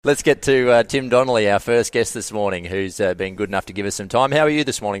Let's get to Tim Donnelly, our first guest this morning, who's been good enough to give us some time. How are you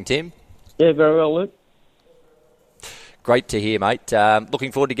this morning, Tim? Yeah, very well, Luke. Great to hear, mate.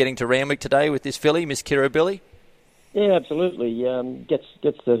 Looking forward to getting to Randwick today with this filly, Miss Kirribilli. Yeah, absolutely. Gets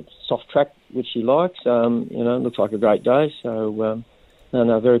the soft track which she likes. Looks like a great day. So,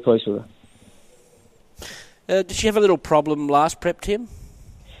 very pleased with her. Did she have a little problem last prep, Tim?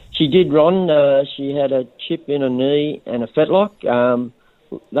 She did, Ron. She had a chip in her knee and a fetlock.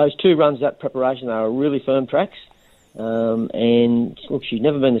 Those two runs, that preparation, they were really firm tracks. And look, she's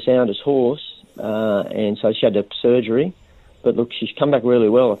never been the soundest horse, and so she had the surgery. But look, she's come back really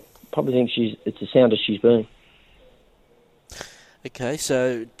well. I probably think it's the soundest she's been. Okay,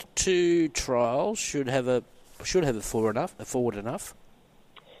 so 2 trials should have a forward enough.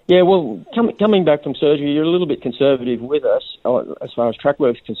 Yeah, well, coming back from surgery, you're a little bit conservative with us as far as track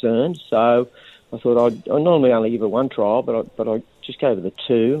work's concerned. So I thought I normally only give her 1 trial, but I just gave her the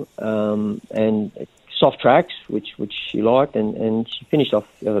 2 and soft tracks, which she liked, and she finished off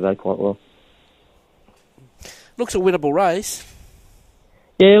the other day quite well. Looks a winnable race.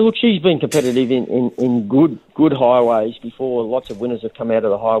 Yeah, look, she's been competitive in good highways before. Lots of winners have come out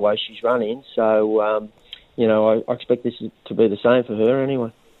of the highways she's run in. So, I expect this to be the same for her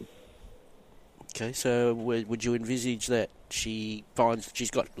anyway. Okay, so would you envisage that she's got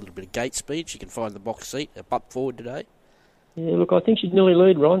a little bit of gate speed, she can find the box seat, up forward today? Yeah, look, I think she'd nearly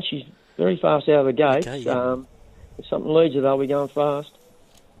lead, Ron. She's very fast out of the gates. Okay, yeah. If something leads her, they'll be going fast.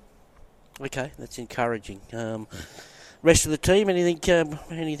 Okay, that's encouraging. Rest of the team,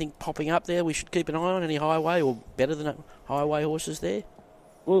 anything popping up there we should keep an eye on? Any highway or better than highway horses there?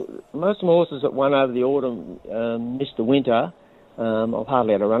 Well, most of my horses that won over the autumn missed the winter. I've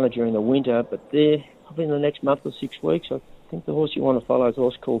hardly had a runner during the winter, but they're probably in the next month or 6 weeks. I think the horse you want to follow is a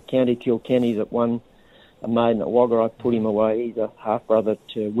horse called County Kilkenny that won a maiden at Wagga. I put him away. He's a half-brother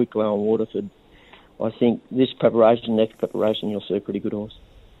to Wicklow and Waterford. I think next preparation, you'll see a pretty good horse.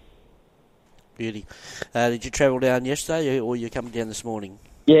 Beauty. Did you travel down yesterday or you coming down this morning?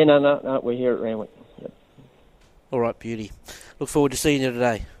 Yeah, no, we're here at Randwick. Yep. All right, beauty. Look forward to seeing you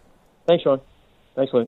today. Thanks, Ron. Thanks, Luke.